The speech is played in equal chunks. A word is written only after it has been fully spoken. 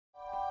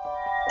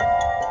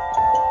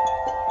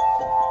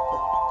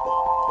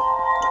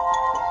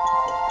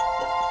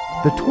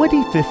The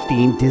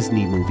 2015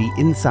 Disney movie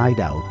Inside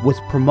Out was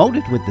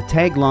promoted with the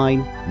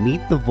tagline,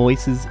 "Meet the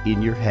voices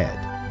in your head."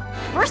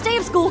 First day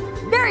of school,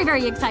 very,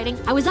 very exciting.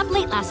 I was up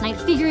late last night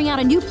figuring out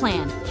a new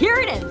plan. Here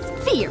it is,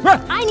 fear.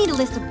 I need a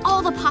list of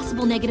all the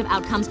possible negative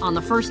outcomes on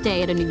the first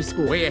day at a new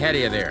school. Way ahead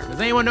of you there. Does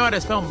anyone know how to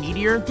spell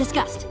meteor?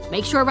 Disgust.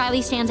 Make sure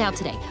Riley stands out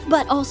today,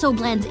 but also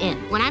blends in.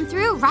 When I'm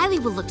through, Riley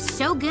will look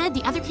so good,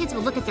 the other kids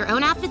will look at their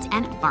own outfits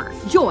and barf.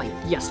 Joy.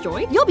 Yes,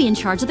 Joy. You'll be in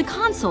charge of the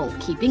console,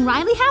 keeping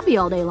Riley happy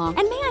all day long.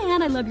 And may I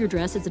add, I love your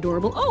dress. It's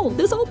adorable. Oh,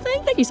 this old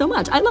thing? Thank you so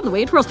much. I love the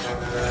way it twirls.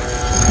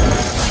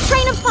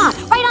 Train of thought,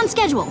 right on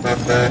schedule.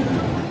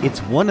 It's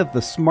one of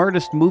the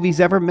smartest movies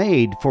ever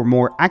made for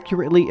more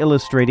accurately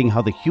illustrating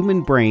how the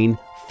human brain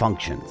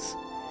functions.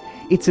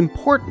 It's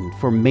important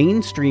for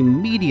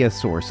mainstream media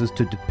sources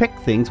to depict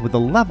things with a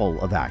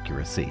level of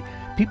accuracy.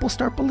 People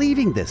start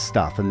believing this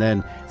stuff and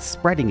then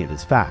spreading it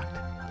as fact.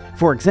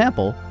 For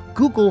example,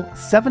 Google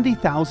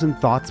 70,000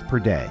 thoughts per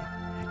day.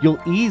 You'll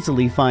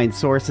easily find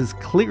sources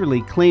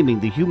clearly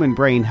claiming the human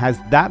brain has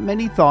that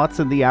many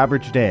thoughts in the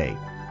average day.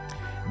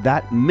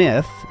 That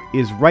myth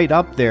is right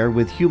up there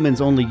with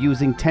humans only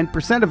using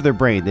 10% of their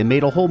brain. They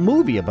made a whole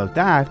movie about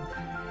that.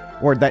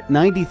 Or that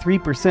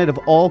 93% of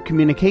all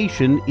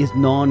communication is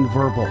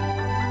nonverbal.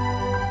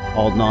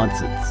 All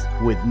nonsense,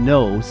 with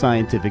no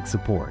scientific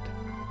support.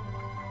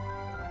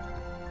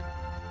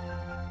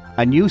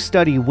 A new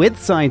study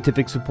with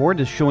scientific support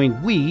is showing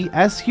we,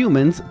 as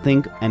humans,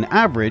 think an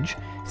average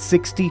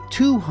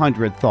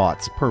 6,200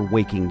 thoughts per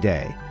waking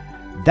day.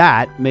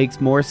 That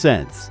makes more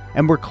sense,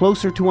 and we're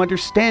closer to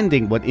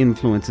understanding what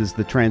influences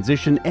the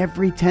transition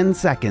every 10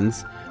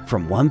 seconds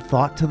from one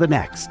thought to the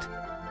next,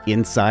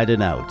 inside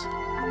and out.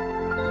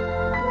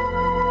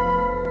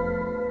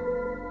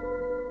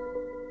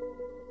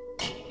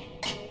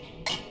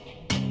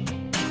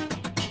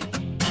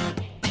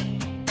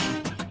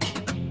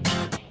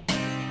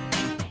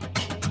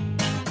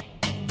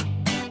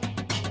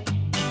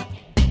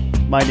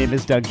 My name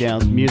is Doug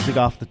Downs. Music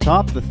off the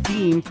top, the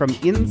theme from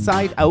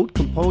Inside Out,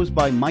 composed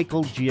by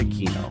Michael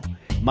Giacchino.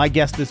 My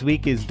guest this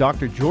week is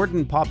Dr.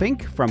 Jordan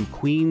Poppink from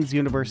Queen's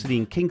University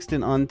in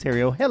Kingston,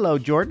 Ontario. Hello,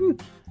 Jordan.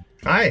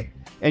 Hi.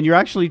 And you're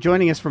actually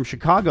joining us from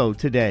Chicago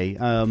today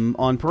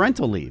on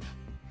parental leave.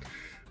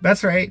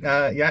 That's right.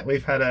 Yeah,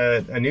 we've had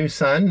a new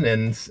son,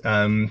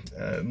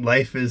 and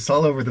life is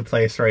all over the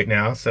place right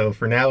now. So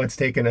for now, it's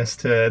taken us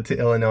to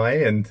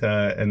Illinois and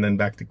then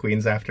back to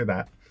Queens after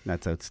that.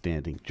 That's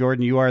outstanding.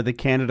 Jordan, you are the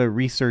Canada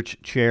Research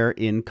Chair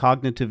in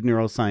Cognitive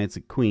Neuroscience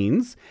at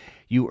Queen's.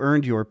 You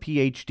earned your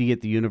PhD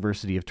at the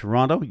University of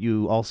Toronto.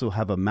 You also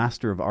have a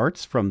Master of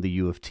Arts from the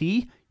U of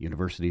T,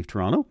 University of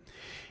Toronto,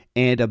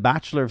 and a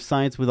Bachelor of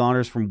Science with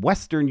Honours from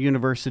Western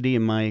University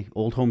in my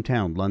old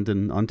hometown,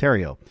 London,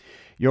 Ontario.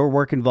 Your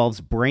work involves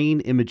brain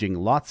imaging,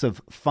 lots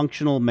of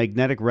functional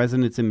magnetic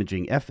resonance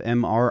imaging,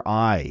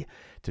 fMRI,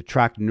 to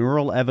track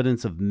neural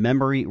evidence of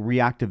memory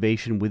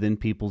reactivation within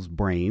people's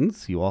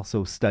brains. You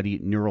also study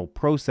neural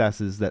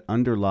processes that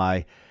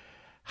underlie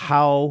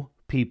how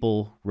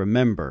people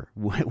remember,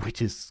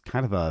 which is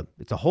kind of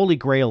it's a holy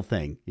grail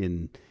thing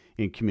in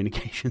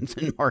communications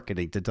and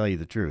marketing, to tell you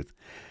the truth.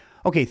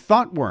 Okay,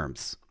 thought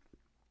worms.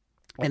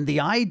 And the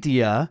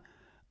idea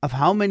of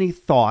how many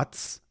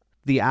thoughts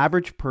the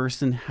average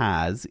person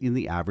has in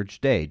the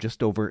average day.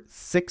 Just over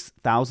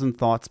 6,000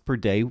 thoughts per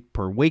day,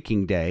 per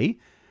waking day,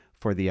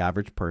 for the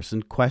average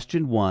person.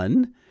 Question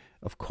one,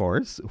 of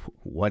course,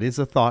 what is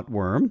a thought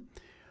worm?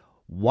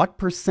 What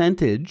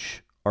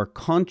percentage are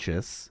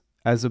conscious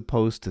as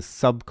opposed to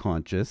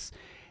subconscious?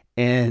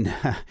 And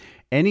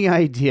any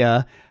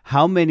idea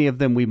how many of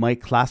them we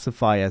might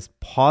classify as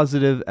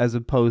positive as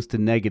opposed to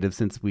negative,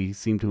 since we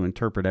seem to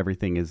interpret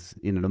everything as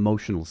in an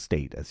emotional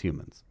state as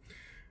humans?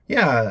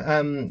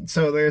 Yeah,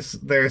 so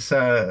there's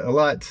a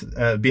lot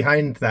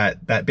behind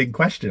that big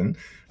question.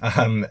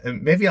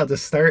 Maybe I'll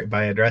just start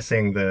by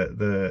addressing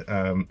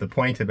the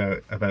point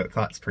about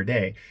thoughts per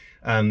day,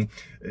 and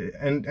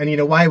you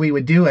know why we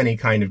would do any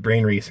kind of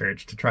brain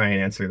research to try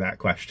and answer that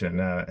question.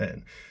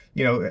 And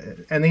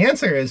the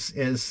answer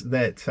is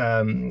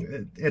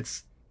that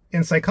it's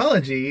in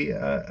psychology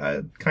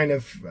a kind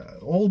of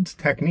old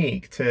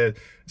technique to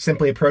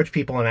simply approach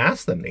people and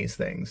ask them these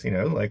things.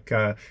 Like,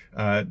 are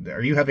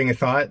you having a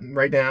thought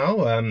right now?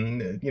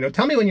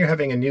 Tell me when you're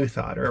having a new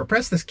thought, or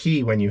press this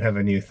key when you have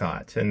a new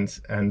thought,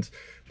 and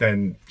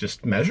then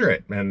just measure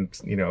it and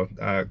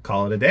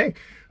call it a day.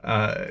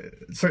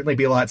 Certainly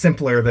be a lot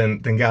simpler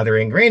than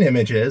gathering brain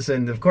images.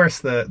 And of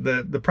course,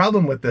 the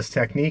problem with this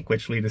technique,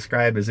 which we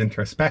describe as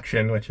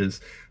introspection, which is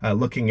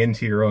looking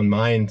into your own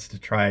mind to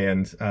try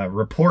and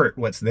report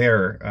what's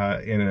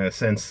there in a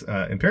sense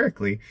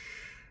empirically.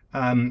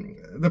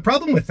 The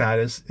problem with that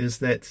is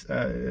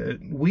that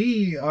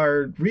we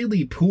are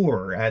really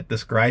poor at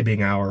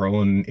describing our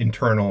own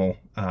internal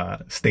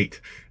state.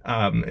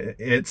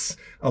 It's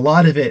a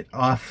lot of it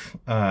off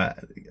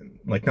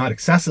not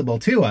accessible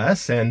to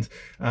us. And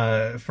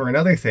for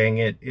another thing,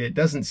 it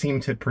doesn't seem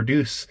to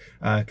produce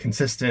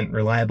consistent,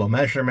 reliable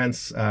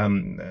measurements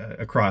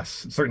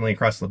certainly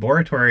across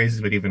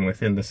laboratories, but even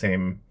within the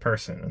same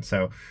person. And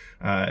so,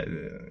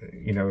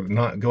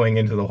 not going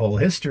into the whole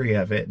history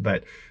of it,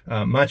 but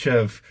much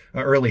of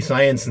early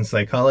science and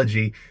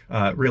psychology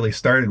really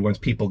started once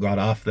people got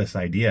off this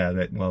idea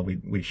that, well,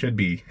 we should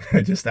be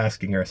just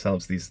asking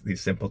ourselves these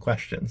simple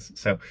questions.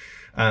 So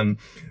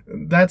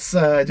that's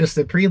just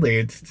a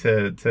prelude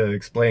to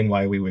explain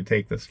why we would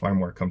take this far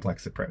more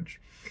complex approach.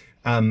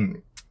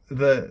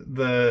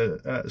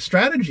 The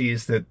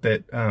strategies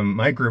that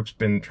my group's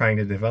been trying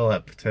to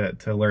develop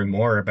to learn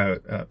more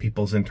about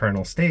people's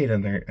internal state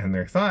and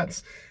their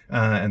thoughts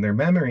and their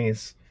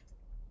memories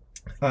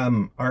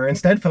are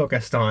instead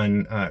focused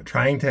on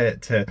trying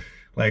to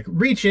like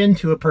reach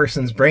into a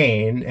person's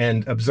brain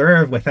and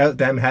observe without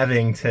them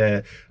having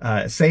to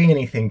say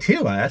anything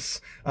to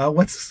us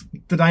what's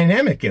the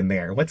dynamic in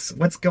there, what's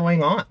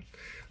going on.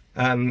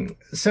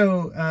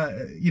 So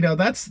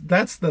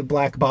that's the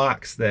black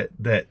box that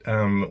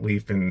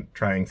we've been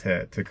trying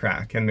to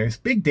crack. And there's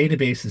big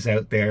databases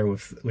out there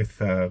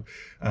with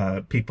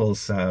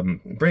people's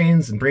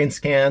brains and brain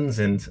scans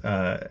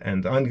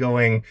and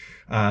ongoing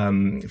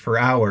for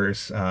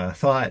hours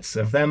thoughts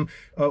of them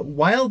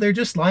while they're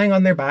just lying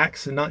on their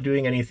backs and not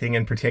doing anything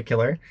in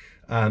particular.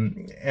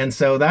 And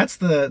so that's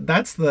the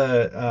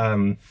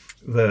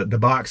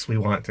box we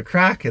want to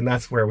crack, and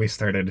that's where we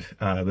started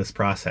this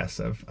process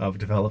of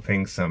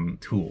developing some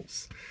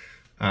tools.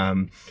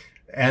 And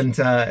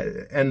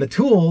the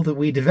tool that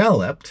we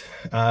developed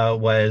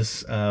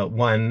was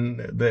one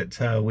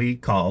that we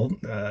called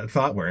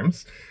thought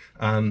worms.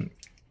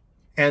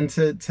 And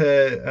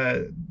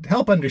to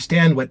help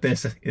understand what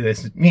this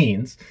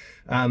means,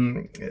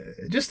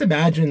 just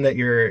imagine that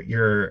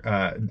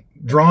you're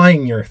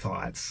drawing your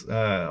thoughts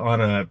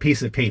on a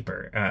piece of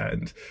paper,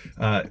 and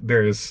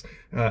there's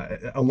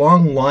a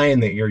long line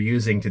that you're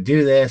using to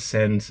do this.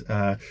 And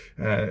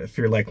if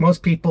you're like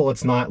most people,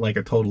 it's not like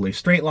a totally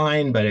straight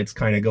line, but it's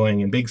kind of going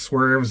in big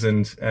swerves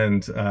and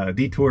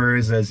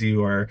detours as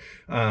you are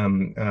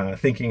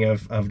thinking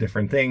of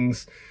different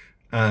things.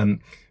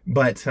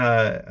 But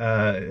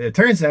it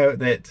turns out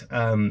that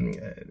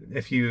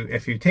if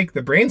you take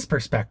the brain's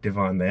perspective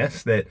on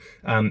this, that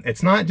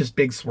it's not just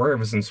big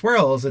swerves and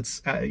swirls.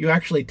 It's you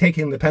actually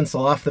taking the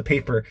pencil off the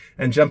paper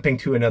and jumping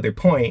to another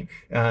point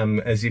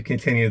as you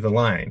continue the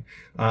line.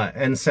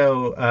 And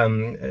so,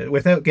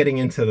 without getting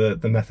into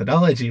the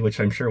methodology, which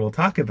I'm sure we'll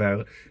talk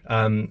about,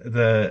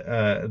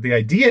 the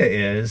idea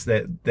is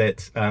that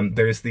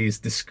there's these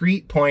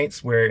discrete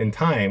points where in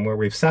time where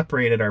we've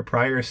separated our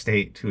prior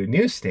state to a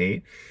new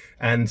state.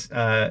 And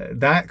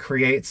that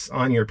creates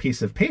on your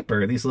piece of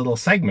paper these little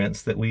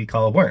segments that we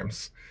call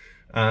worms.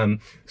 This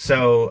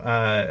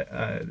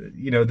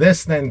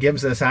then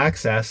gives us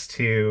access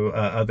to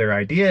other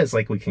ideas,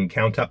 like we can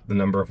count up the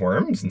number of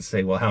worms and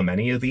say, well, how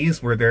many of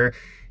these were there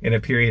in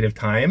a period of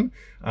time?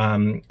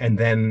 And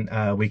then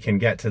we can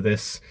get to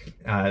this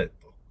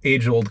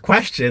age-old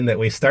question that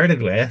we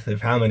started with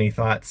of how many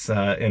thoughts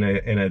in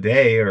a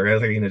day or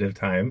other unit of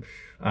time.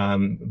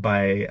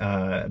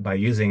 By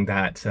using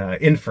that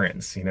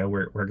inference.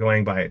 We're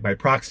going by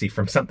proxy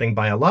from something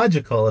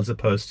biological as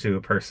opposed to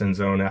a person's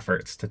own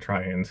efforts to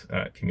try and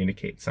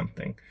communicate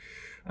something.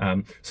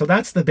 So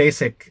that's the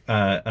basic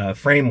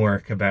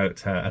framework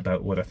about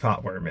what a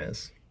thought worm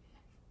is.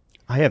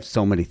 I have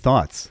so many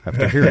thoughts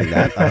after hearing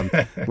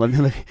that.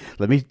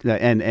 Let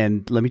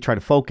me try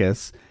to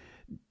focus.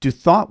 Do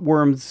thought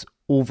worms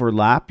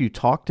overlap? You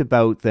talked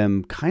about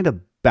them kind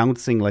of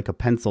bouncing like a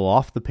pencil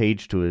off the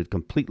page to a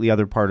completely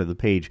other part of the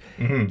page.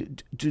 Mm-hmm.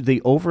 Do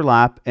they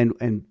overlap?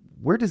 And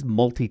where does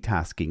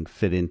multitasking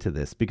fit into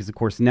this? Because, of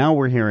course, now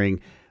we're hearing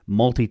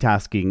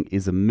multitasking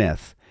is a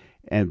myth.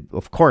 And,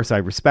 of course, I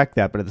respect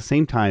that. But at the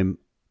same time,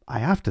 I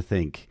have to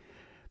think,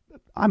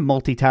 I'm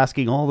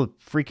multitasking all the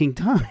freaking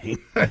time.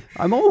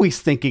 I'm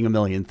always thinking a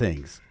million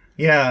things.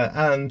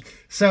 Yeah.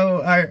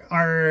 So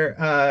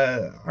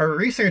our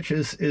research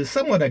is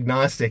somewhat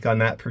agnostic on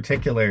that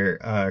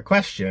particular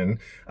question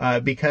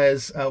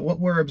because what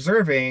we're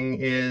observing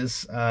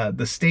is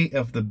the state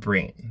of the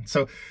brain.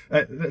 So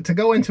to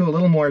go into a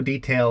little more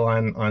detail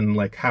on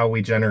like how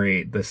we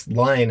generate this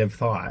line of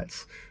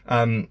thoughts,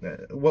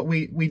 what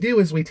we do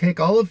is we take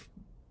all of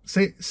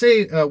say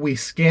we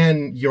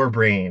scan your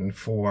brain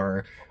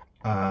for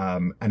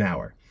an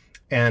hour.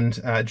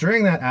 And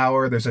during that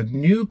hour, there's a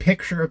new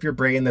picture of your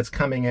brain that's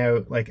coming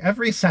out like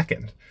every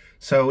second.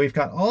 So we've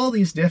got all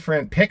these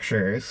different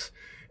pictures,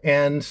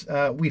 and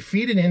we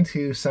feed it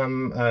into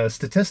some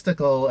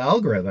statistical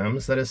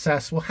algorithms that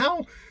assess, well,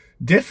 how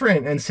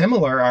different and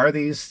similar are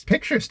these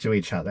pictures to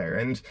each other?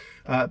 And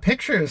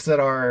pictures that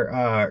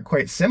are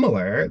quite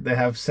similar, they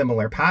have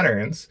similar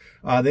patterns,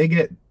 they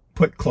get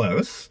put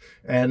close,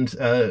 and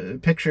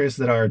pictures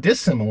that are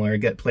dissimilar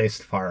get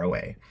placed far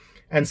away.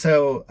 And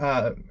so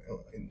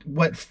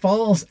what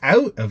falls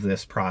out of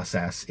this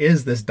process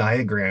is this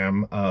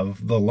diagram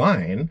of the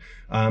line,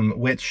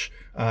 which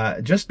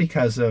just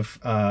because of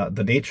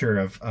the nature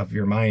of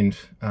your mind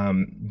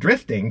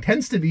drifting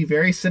tends to be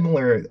very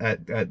similar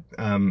at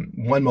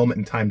one moment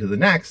in time to the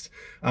next,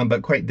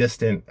 but quite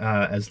distant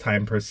as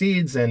time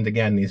proceeds. And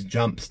again, these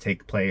jumps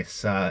take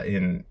place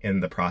in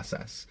the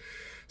process.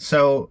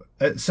 So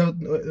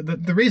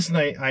the reason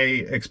I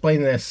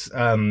explain this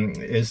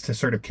is to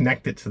sort of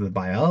connect it to the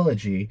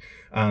biology.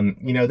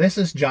 This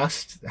is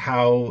just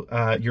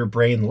how your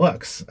brain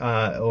looks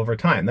over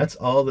time. That's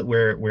all that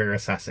we're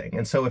assessing.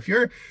 And so if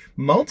you're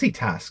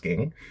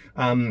multitasking,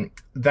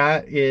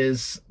 that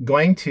is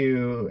going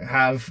to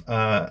have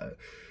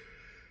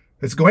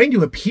it's going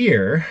to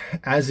appear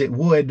as it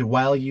would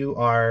while you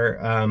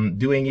are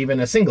doing even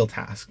a single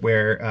task,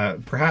 where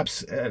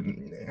perhaps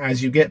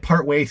as you get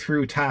partway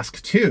through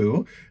task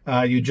 2,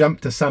 you jump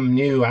to some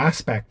new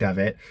aspect of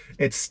it.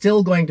 It's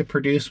still going to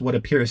produce what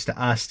appears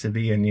to us to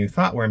be a new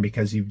thought worm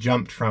because you've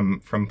jumped from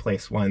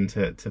place 1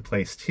 to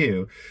place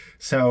 2.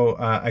 So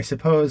I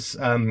suppose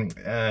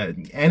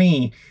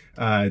any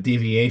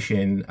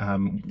deviation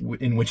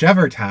in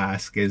whichever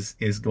task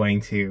is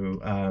going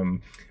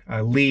to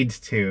lead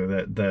to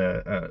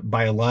the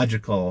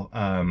biological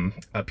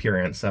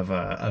appearance of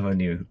a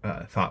new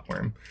thought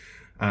worm.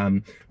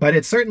 But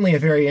it's certainly a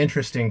very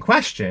interesting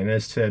question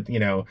as to,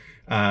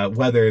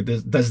 whether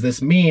does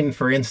this mean,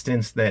 for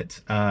instance,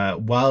 that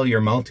while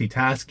you're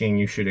multitasking,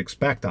 you should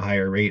expect a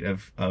higher rate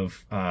of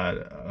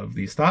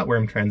these thought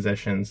worm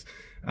transitions.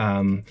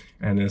 And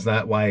is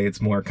that why it's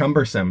more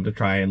cumbersome to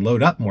try and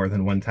load up more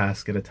than one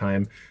task at a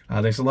time?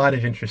 There's a lot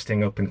of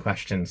interesting open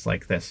questions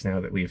like this now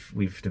that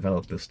we've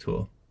developed this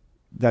tool.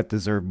 That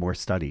deserve more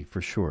study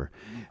for sure.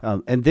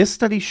 And this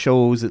study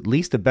shows at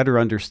least a better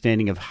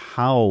understanding of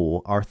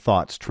how our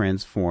thoughts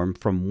transform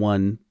from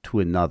one to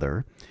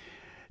another.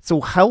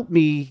 So help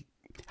me,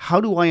 how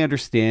do I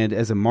understand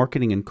as a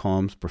marketing and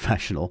comms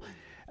professional,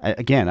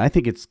 again, I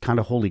think it's kind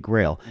of holy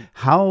grail,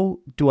 how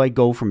do I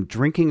go from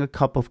drinking a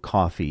cup of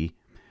coffee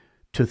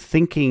to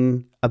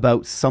thinking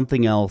about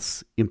something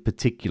else in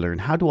particular?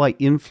 And how do I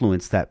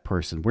influence that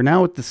person? We're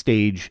now at the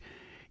stage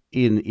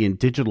in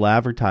digital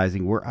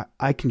advertising where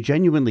I can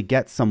genuinely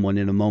get someone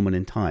in a moment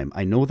in time.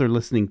 I know they're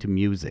listening to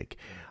music.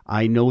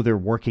 I know they're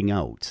working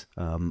out.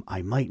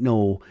 I might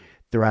know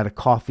they're at a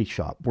coffee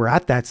shop. We're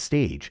at that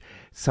stage.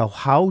 So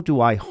how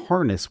do I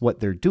harness what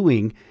they're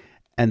doing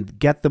and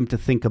get them to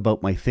think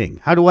about my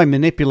thing? How do I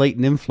manipulate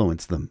and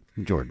influence them,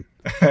 Jordan?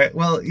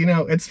 Well,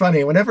 it's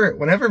funny.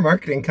 Whenever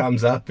marketing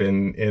comes up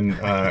in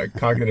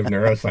cognitive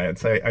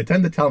neuroscience, I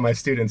tend to tell my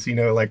students,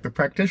 like the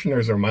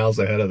practitioners are miles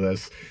ahead of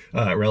this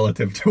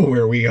relative to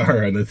where we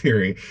are on the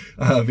theory,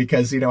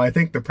 because I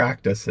think the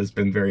practice has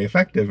been very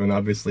effective, and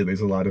obviously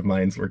there's a lot of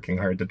minds working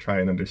hard to try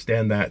and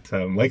understand that,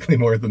 likely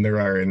more than there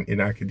are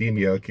in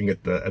academia looking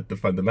at the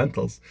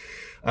fundamentals.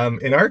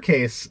 In our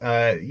case,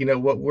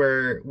 what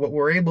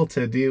we're able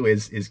to do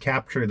is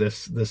capture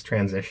this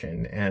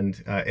transition,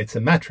 and it's a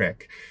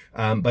metric.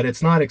 But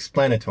it's not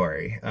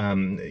explanatory.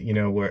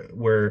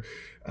 We're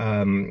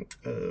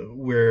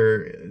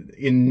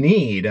in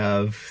need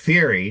of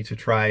theory to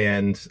try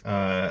and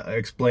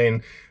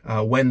explain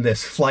when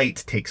this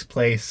flight takes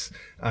place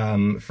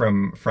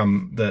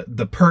from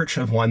the perch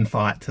of one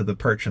thought to the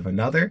perch of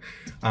another.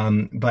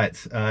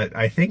 But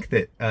I think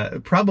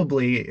that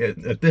probably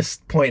at this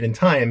point in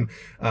time,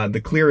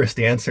 the clearest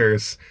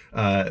answers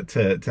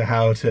to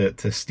how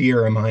to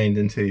steer a mind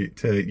into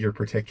your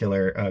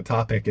particular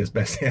topic is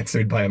best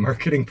answered by a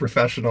marketing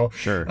professional.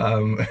 Sure.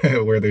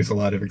 Where there's a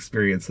lot of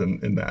experience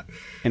in that.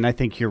 And I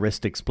think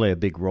heuristics play a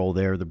big role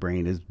there. The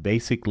brain is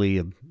basically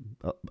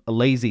a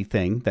lazy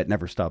thing that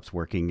never stops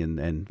working.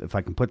 And if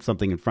I can put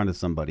something in front of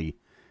somebody,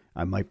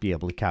 I might be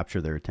able to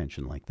capture their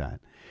attention like that.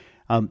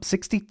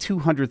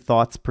 6,200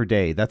 thoughts per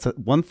day. That's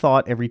one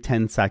thought every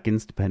 10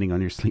 seconds, depending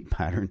on your sleep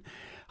pattern.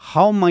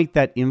 How might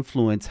that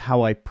influence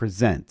how I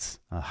present,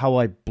 how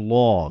I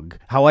blog,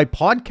 how I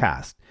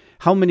podcast?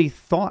 How many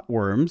thought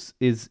worms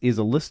is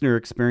a listener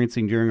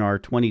experiencing during our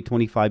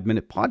 25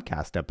 minute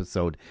podcast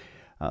episode?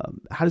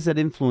 How does that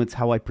influence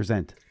how I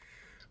present?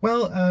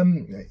 Well,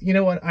 you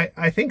know what?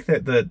 I think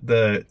that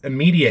the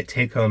immediate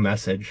take-home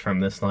message from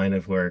this line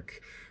of work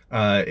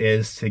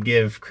is to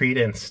give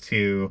credence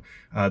to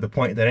the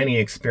point that any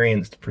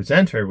experienced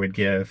presenter would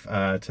give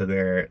to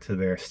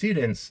their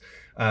students,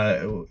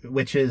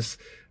 which is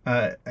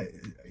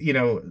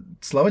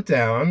slow it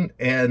down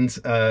and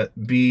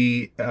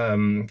be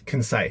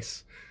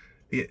concise.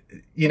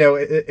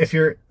 If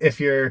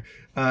you're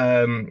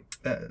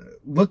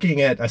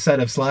looking at a set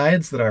of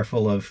slides that are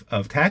full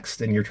of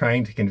text and you're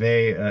trying to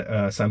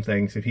convey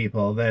something to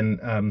people,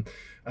 then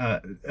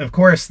of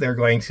course they're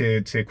going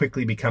to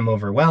quickly become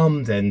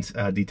overwhelmed and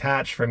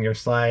detach from your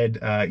slide.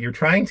 You're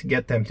trying to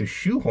get them to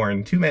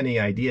shoehorn too many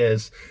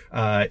ideas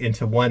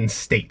into one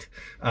state.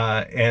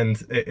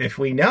 And if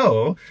we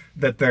know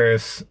that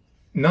there's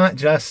not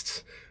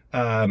just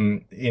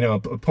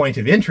a point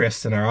of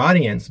interest in our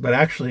audience, but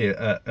actually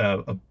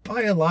a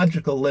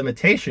biological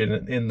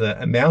limitation in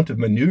the amount of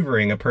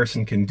maneuvering a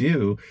person can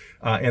do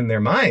in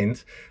their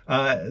mind,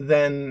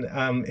 then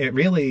it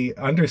really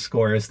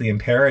underscores the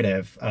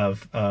imperative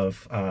of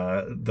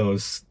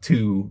those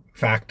two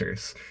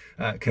factors,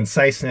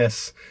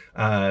 conciseness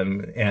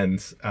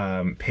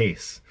and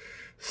pace.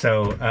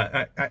 So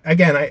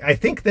again, I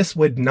think this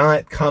would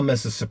not come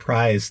as a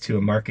surprise to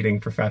a marketing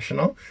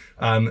professional,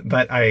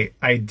 but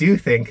I do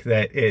think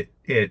that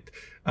it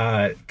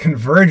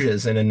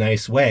converges in a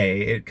nice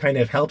way. It kind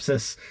of helps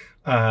us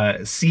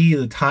see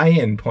the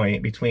tie-in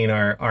point between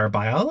our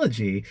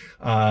biology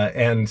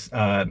and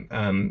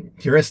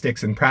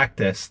heuristics and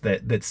practice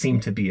that seem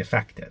to be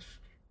effective.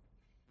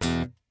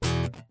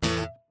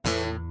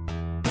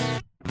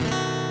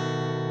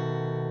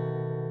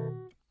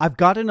 I've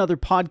got another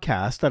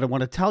podcast that I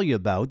want to tell you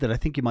about that I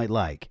think you might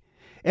like.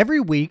 Every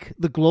week,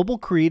 the global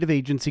creative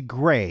agency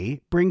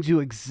Grey brings you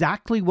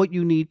exactly what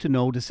you need to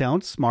know to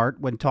sound smart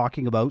when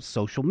talking about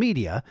social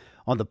media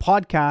on the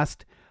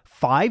podcast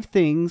 5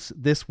 Things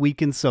This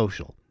Week in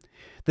Social.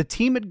 The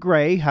team at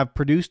Grey have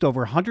produced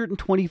over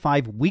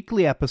 125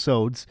 weekly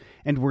episodes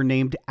and were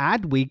named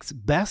Adweek's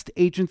Best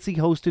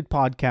Agency-Hosted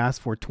Podcast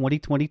for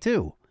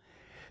 2022.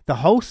 The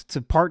hosts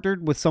have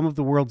partnered with some of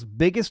the world's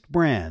biggest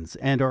brands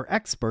and are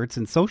experts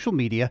in social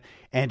media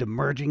and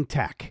emerging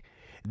tech.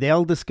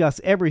 They'll discuss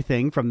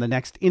everything from the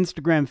next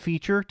Instagram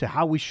feature to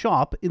how we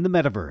shop in the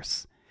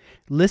metaverse.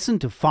 Listen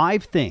to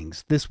 5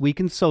 Things This Week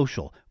in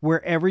Social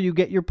wherever you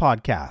get your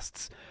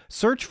podcasts.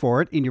 Search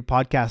for it in your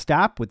podcast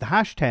app with the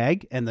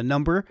hashtag and the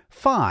number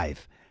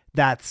 5.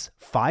 That's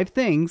 5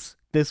 Things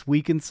This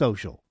Week in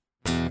Social.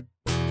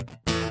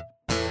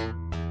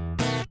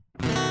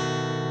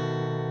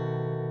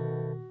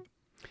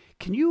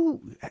 Can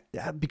you,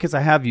 because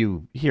I have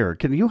you here,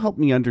 can you help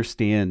me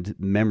understand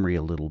memory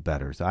a little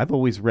better? So I've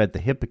always read the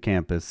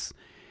hippocampus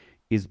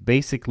is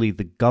basically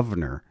the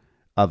governor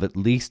of at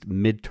least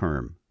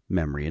midterm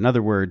memory. In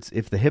other words,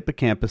 if the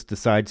hippocampus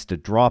decides to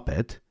drop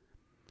it,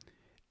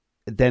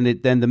 then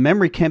the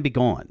memory can be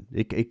gone.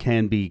 It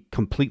can be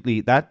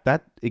completely,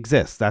 that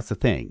exists. That's the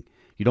thing.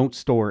 You don't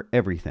store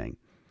everything.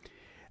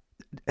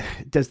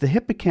 Does the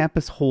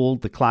hippocampus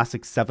hold the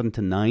classic 7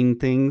 to 9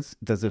 things?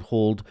 Does it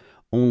hold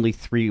only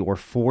 3 or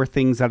 4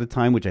 things at a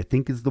time, which I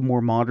think is the more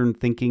modern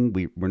thinking?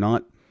 We're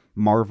not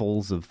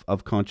marvels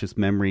of conscious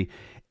memory.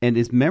 And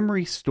is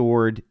memory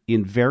stored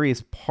in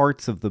various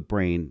parts of the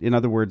brain? In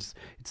other words,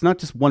 it's not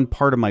just one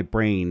part of my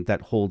brain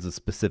that holds a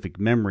specific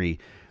memory,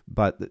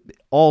 but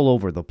all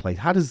over the place.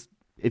 How does,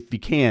 if you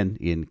can,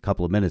 in a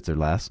couple of minutes or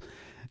less,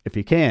 if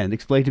you can,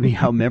 explain to me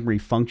how memory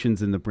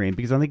functions in the brain,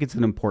 because I think it's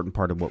an important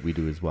part of what we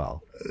do as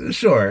well.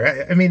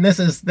 Sure. I mean, this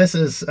is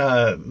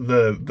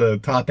the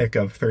topic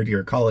of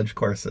third-year college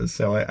courses,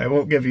 so I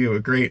won't give you a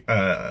great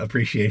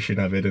appreciation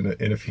of it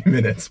in a few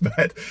minutes.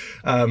 But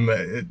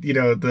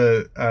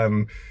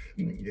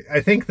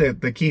I think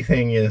that the key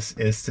thing is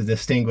to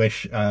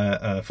distinguish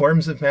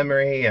forms of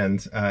memory,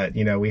 and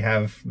we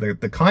have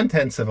the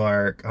contents of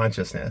our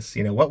consciousness,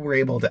 what we're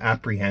able to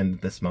apprehend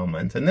at this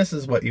moment, and this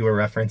is what you were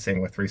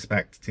referencing with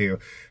respect to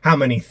how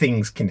many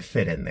things can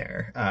fit in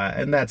there,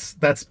 and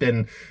that's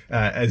been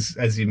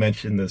as you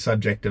mentioned, the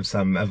subject of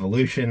some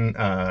evolution,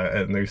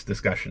 and there's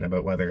discussion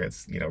about whether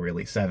it's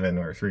really 7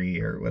 or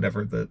 3 or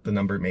whatever the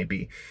number may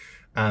be.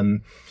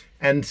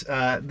 And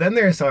then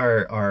there's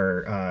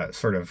our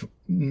sort of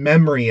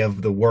memory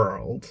of the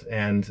world,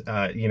 and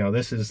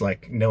this is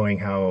like knowing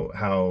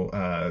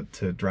how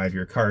to drive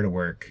your car to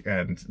work,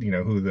 and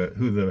who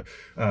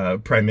the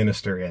prime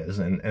minister is,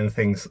 and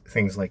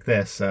things like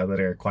this that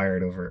are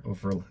acquired over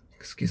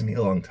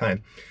a long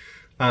time.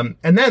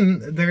 And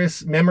then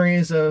there's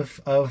memories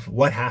of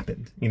what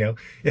happened.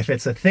 If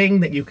it's a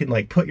thing that you can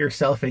like put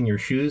yourself in your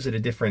shoes at a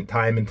different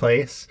time and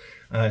place,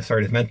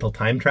 sort of mental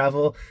time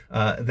travel,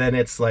 then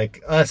it's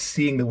like us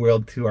seeing the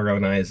world through our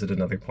own eyes at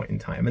another point in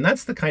time. And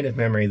that's the kind of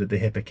memory that the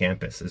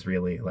hippocampus is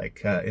really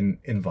like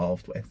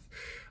involved with.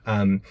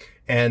 And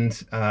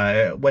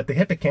what the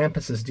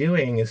hippocampus is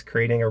doing is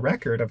creating a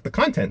record of the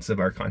contents of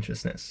our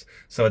consciousness.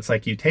 So it's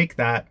like you take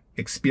that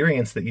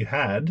experience that you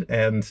had,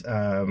 and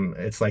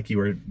it's like you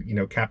were,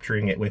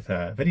 capturing it with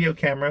a video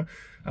camera,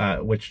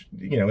 which,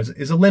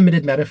 is a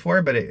limited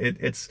metaphor, but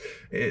it's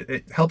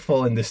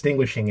helpful in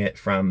distinguishing it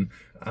from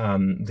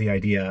the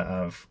idea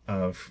of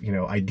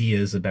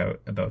ideas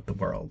about the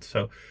world.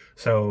 So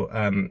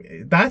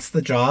that's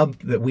the job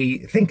that we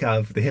think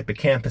of the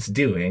hippocampus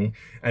doing,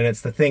 and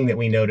it's the thing that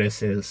we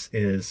notice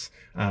is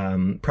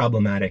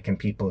problematic in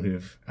people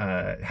who've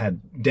had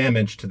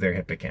damage to their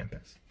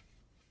hippocampus.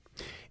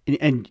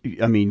 And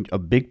I mean, a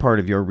big part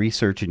of your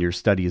research and your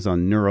study is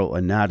on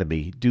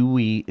neuroanatomy. Do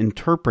we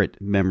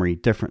interpret memory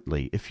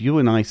differently? If you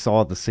and I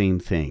saw the same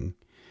thing,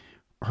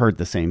 heard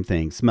the same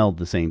thing, smelled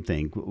the same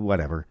thing,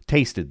 whatever,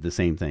 tasted the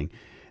same thing,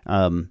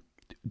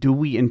 do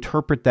we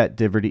interpret that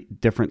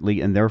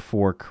differently and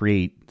therefore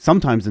create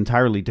sometimes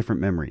entirely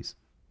different memories?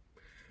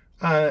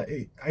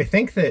 I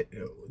think that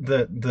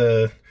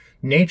the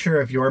nature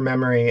of your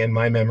memory and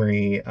my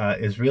memory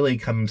is really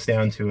comes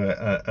down to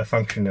a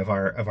function of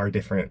our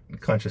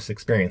different conscious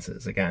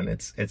experiences. Again,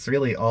 it's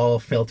really all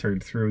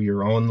filtered through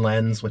your own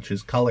lens, which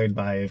is colored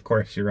by, of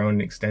course, your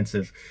own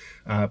extensive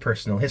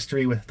personal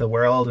history with the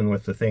world and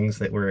with the things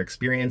that we're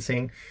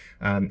experiencing.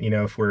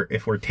 If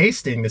we're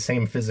tasting the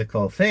same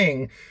physical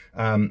thing,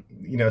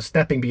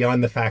 stepping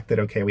beyond the fact that,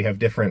 okay, we have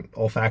different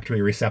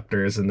olfactory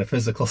receptors and the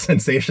physical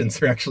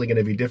sensations are actually going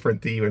to be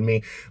different to you and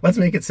me. Let's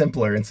make it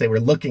simpler and say we're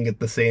looking at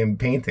the same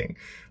painting.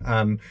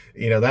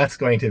 That's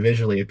going to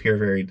visually appear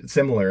very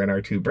similar in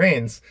our two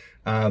brains.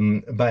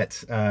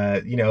 But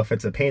if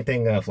it's a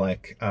painting of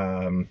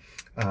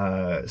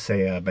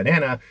say a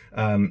banana,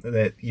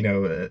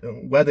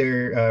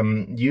 whether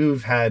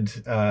you've had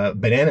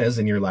bananas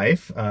in your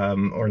life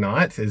or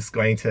not is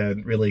going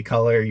to really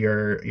color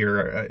your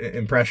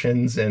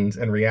impressions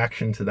and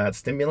reaction to that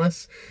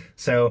stimulus.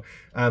 So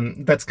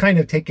that's kind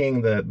of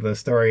taking the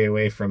story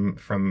away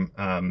from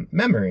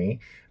memory.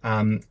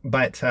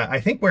 But I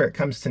think where it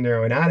comes to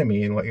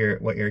neuroanatomy and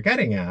what you're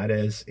getting at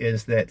is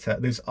that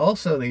there's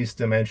also these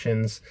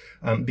dimensions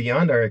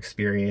beyond our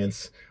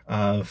experience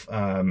of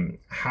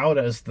how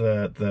does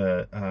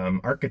the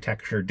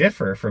architecture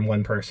differ from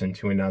one person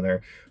to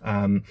another,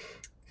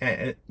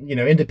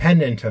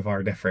 independent of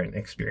our different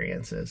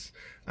experiences.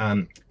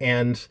 One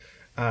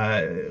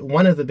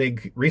of the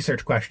big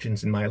research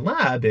questions in my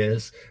lab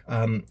is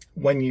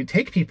when you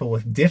take people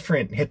with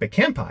different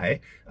hippocampi,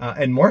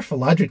 and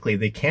morphologically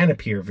they can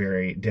appear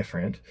very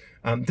different,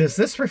 does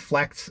this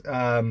reflect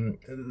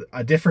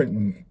a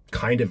different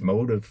kind of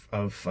mode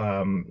of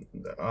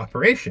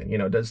operation?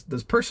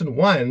 Does person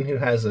one, who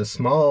has a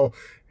small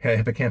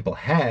hippocampal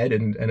head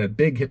and a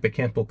big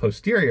hippocampal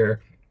posterior,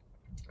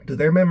 do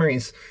their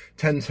memories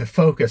tend to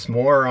focus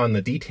more on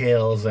the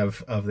details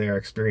of their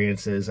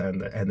experiences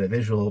and the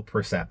visual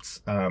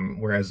percepts,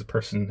 whereas a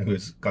person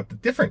who's got the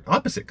different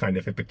opposite kind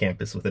of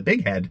hippocampus with a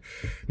big head,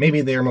 maybe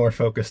they're more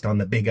focused on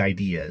the big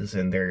ideas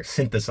and they're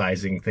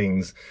synthesizing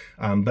things,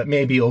 but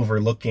maybe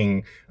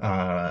overlooking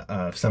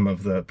some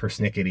of the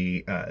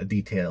persnickety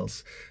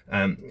details.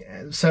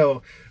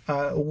 So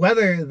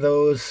whether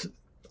those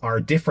are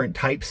different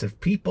types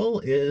of people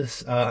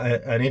is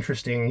an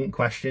interesting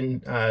question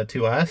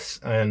to us,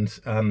 and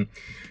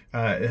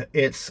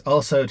it's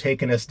also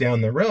taken us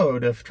down the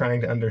road of trying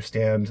to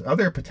understand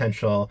other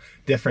potential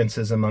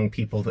differences among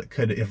people that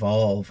could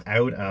evolve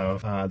out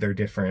of their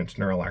different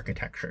neural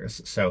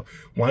architectures. So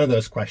one of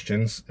those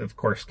questions, of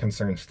course,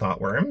 concerns thought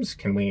worms.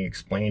 Can we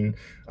explain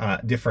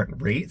different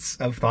rates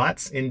of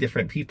thoughts in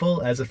different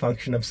people as a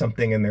function of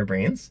something in their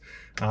brains?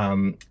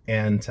 And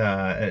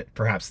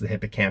perhaps the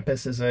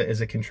hippocampus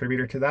is a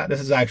contributor to that. This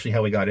is actually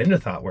how we got into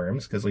thought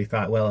worms, because we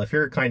thought, well, if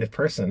you're a kind of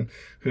person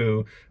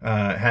who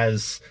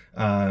has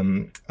a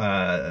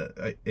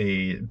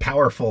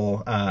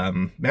powerful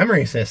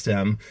memory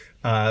system,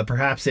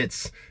 perhaps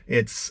it's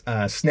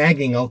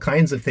snagging all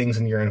kinds of things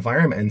in your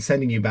environment and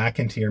sending you back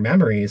into your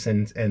memories,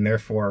 and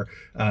therefore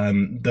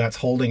that's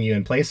holding you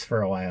in place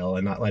for a while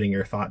and not letting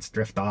your thoughts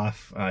drift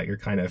off. You're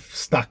kind of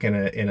stuck in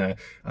a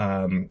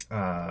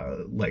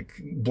like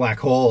black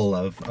hole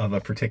of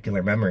a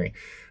particular memory.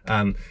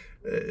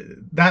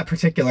 That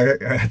particular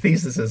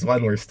thesis is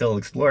one we're still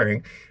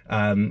exploring,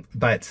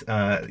 but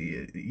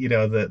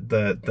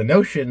the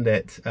notion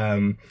that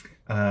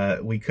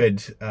we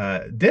could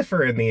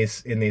differ in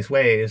these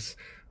ways,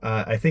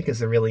 I think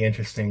is a really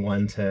interesting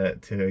one to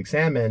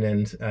examine,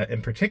 and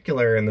in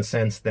particular in the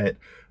sense that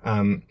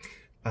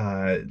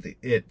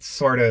it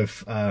sort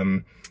of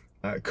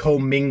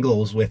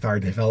commingles with our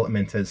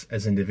development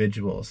as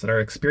individuals, that our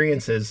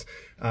experiences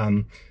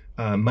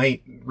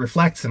might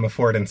reflect some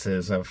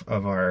affordances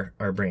of our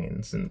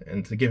brains.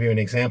 And to give you an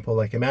example,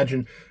 like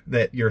imagine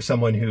that you're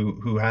someone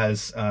who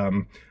has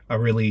a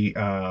really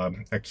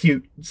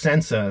acute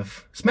sense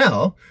of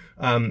smell.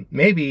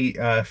 Maybe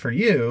for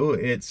you,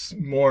 it's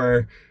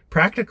more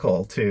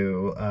practical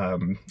to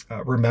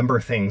remember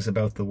things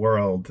about the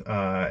world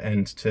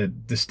and to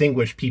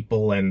distinguish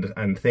people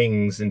and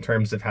things in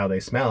terms of how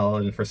they smell,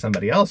 and for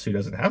somebody else who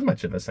doesn't have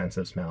much of a sense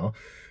of smell.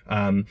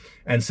 And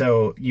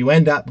so you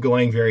end up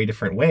going very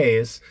different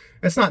ways.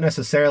 It's not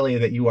necessarily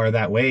that you are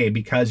that way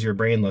because your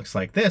brain looks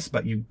like this,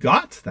 but you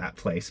got to that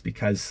place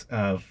because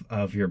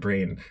of your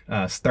brain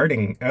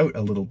starting out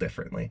a little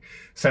differently.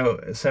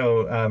 So it's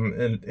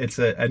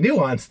a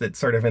nuance that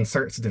sort of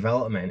inserts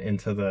development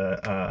into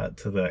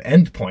the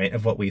end point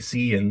of what we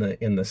see in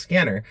the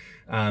scanner,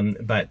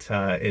 but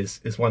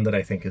is one that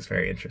I think is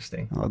very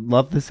interesting. I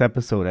love this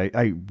episode.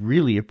 I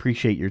really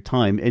appreciate your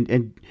time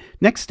and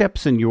next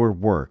steps in your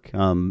work.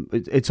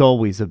 It's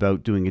always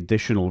about doing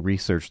additional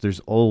research. There's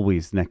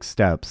always next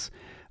steps.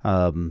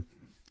 Tell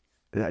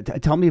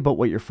me about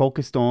what you're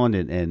focused on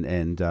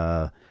and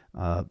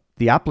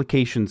the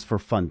applications for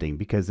funding,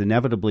 because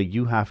inevitably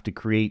you have to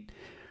create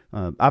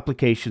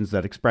applications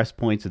that express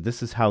points of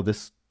this is how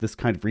this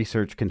kind of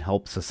research can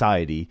help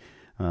society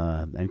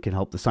and can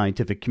help the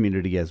scientific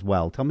community as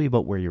well. Tell me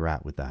about where you're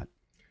at with that.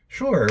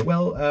 Sure.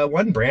 Well,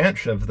 one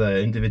branch of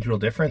the individual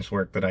difference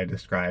work that I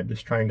described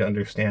is trying to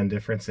understand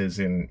differences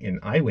in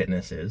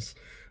eyewitnesses.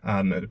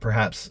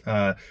 Perhaps,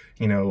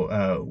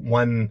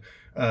 one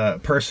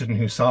person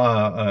who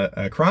saw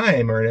a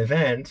crime or an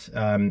event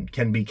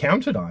can be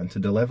counted on to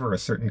deliver a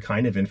certain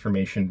kind of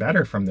information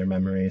better from their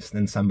memories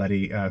than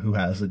somebody who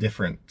has a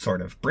different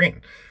sort of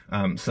brain.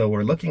 So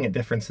we're looking at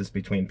differences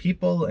between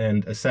people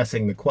and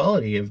assessing the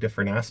quality of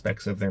different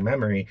aspects of their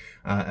memory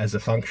as a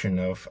function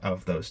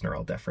of those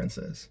neural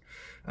differences.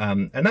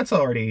 And that's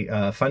already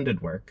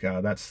funded work.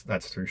 That's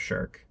through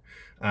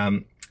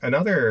SSHRC.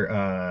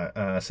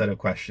 Another set of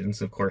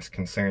questions, of course,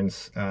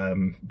 concerns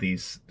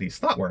these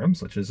thought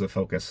worms, which is a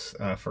focus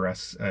for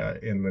us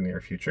in the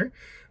near future.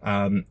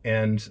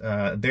 And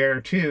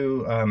there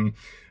too,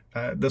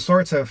 the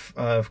sorts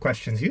of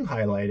questions you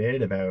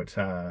highlighted about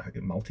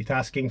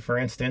multitasking, for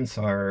instance,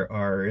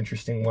 are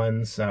interesting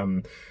ones.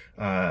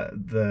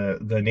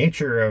 The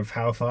nature of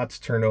how thoughts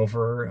turn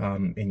over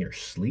in your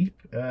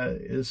sleep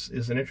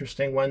is an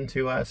interesting one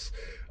to us.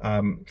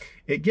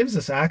 It gives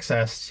us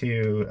access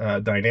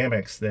to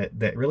dynamics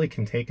that really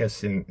can take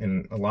us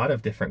in a lot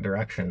of different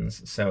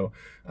directions. So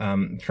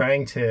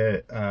trying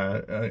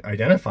to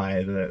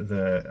identify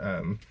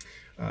the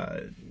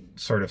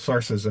sort of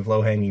sources of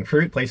low-hanging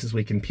fruit, places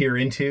we can peer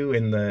into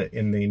in the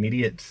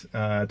immediate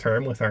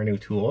term with our new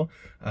tool,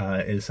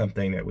 is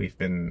something that we've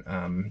been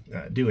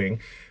doing.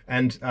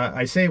 And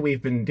I say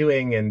we've been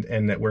doing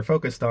and that we're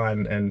focused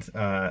on, and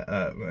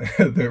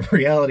the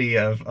reality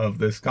of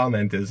this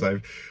comment is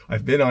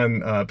I've been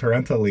on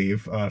parental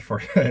leave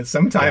for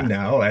some time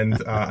now,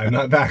 and I'm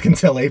not back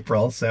until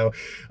April. So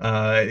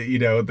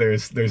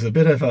there's a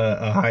bit of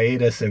a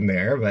hiatus in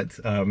there, but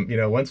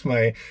once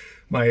my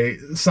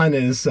son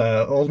is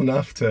old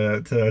enough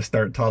to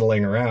start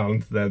toddling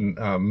around, then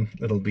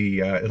it'll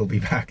be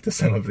back to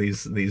some of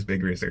these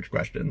big research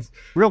questions.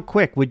 Real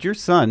quick, would your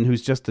son,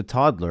 who's just a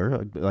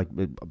toddler, like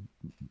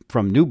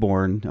from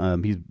newborn,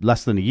 he's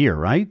less than a year,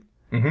 right?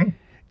 Mm-hmm.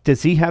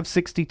 Does he have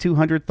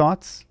 6,200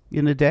 thoughts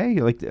in a day?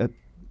 Like,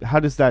 how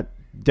does that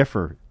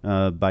differ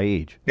by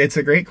age? It's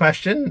a great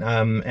question,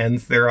 and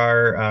there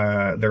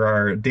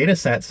are data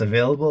sets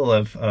available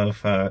of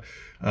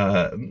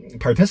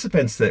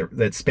participants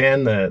that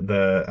span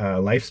the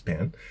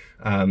lifespan.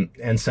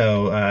 And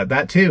so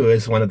that too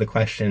is one of the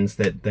questions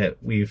that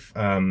we've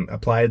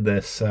applied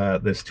this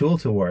tool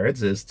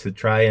towards, is to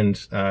try and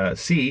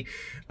see,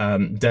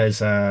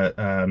 does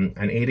an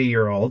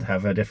 80-year-old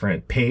have a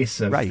different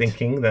pace of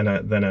thinking than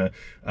a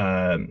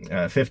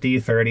 50,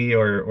 30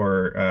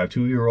 or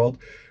 2-year-old?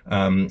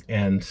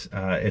 It's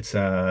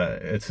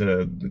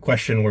a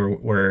question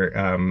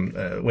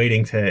we're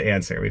waiting to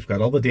answer. We've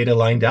got all the data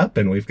lined up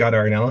and we've got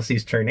our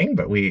analyses turning,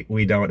 but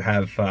we don't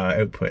have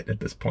output at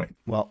this point.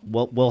 Well,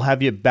 we'll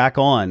have you back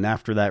on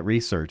after that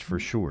research for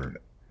sure.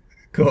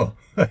 Cool.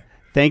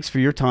 Thanks for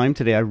your time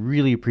today. I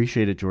really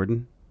appreciate it,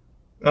 Jordan.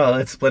 Oh,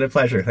 it's been a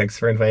pleasure. Thanks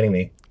for inviting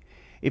me.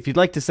 If you'd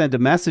like to send a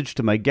message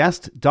to my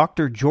guest,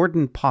 Dr.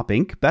 Jordan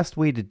Poppink, best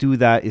way to do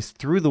that is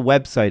through the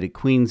website at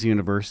Queen's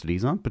University.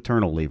 He's on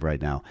paternal leave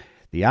right now.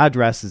 The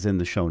address is in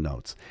the show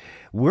notes.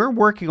 We're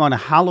working on a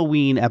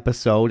Halloween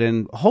episode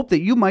and hope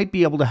that you might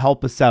be able to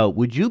help us out.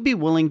 Would you be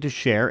willing to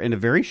share in a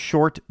very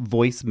short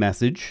voice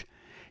message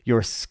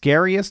your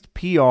scariest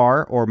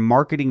PR or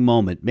marketing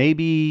moment?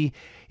 Maybe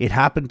it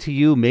happened to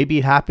you. Maybe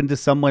it happened to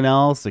someone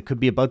else. It could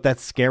be about that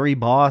scary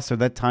boss or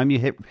that time you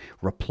hit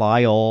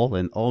reply all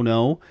and oh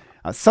no.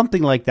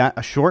 Something like that,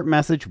 a short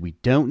message. We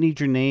don't need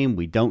your name.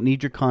 We don't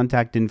need your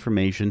contact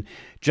information.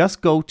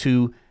 Just go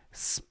to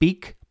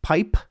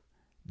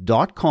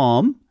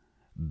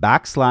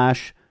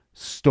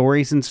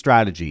speakpipe.com/stories and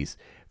strategies.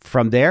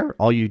 From there,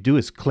 all you do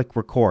is click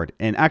record.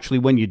 And actually,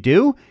 when you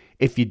do,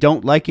 if you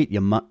don't like it,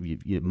 you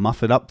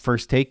muff it up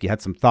first take. You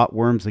had some thought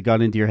worms that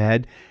got into your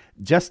head.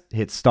 Just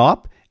hit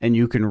stop and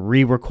you can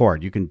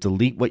re-record. You can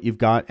delete what you've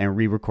got and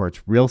re-record.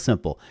 It's real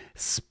simple.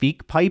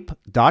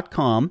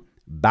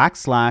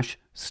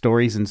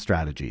 speakpipe.com/stories and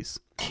strategies.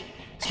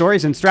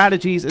 Stories and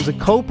Strategies is a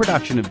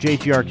co-production of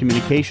JGR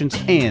Communications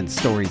and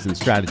Stories and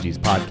Strategies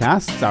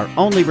podcasts. Our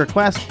only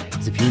request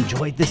is, if you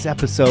enjoyed this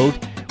episode,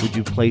 would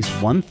you place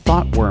one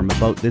thought worm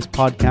about this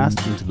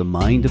podcast into the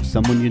mind of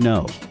someone you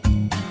know?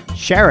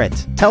 Share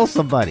it. Tell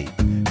somebody.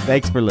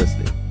 Thanks for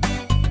listening.